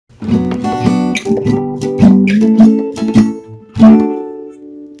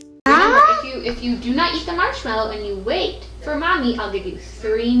me, I'll give you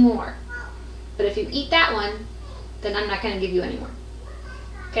 3 more. But if you eat that one, then I'm not going to give you any more.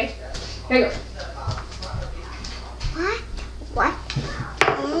 Okay? Here you go. What?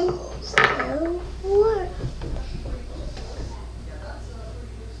 And so what?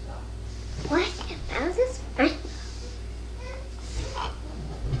 What about this one?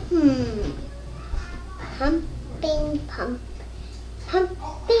 Pumping pump.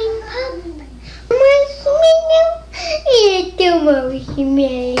 Pumping pump. Marshmallow. Little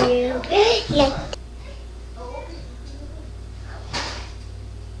marshmallow.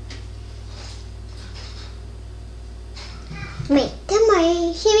 Make the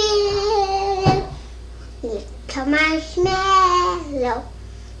marshmallow.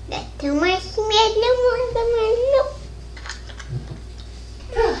 Little marshmallow. Little marshmallow.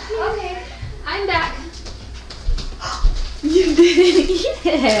 Marshmallow. Okay, I'm back. You didn't eat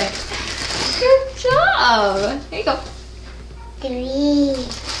it. Good job. Here you go. 3.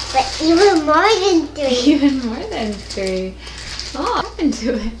 But even more than 3. Even more than 3. Oh, what happened to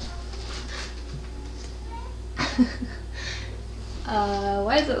it?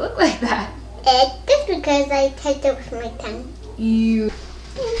 Why does it look like that? It's just because I touched it with my tongue.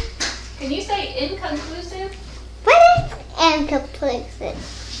 Can you say inconclusive? What is inconclusive?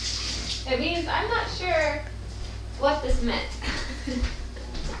 It means I'm not sure what this meant.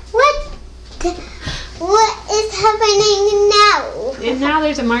 What is happening now? And now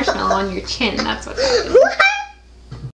there's a marshmallow on your chin. That's what's happening. What?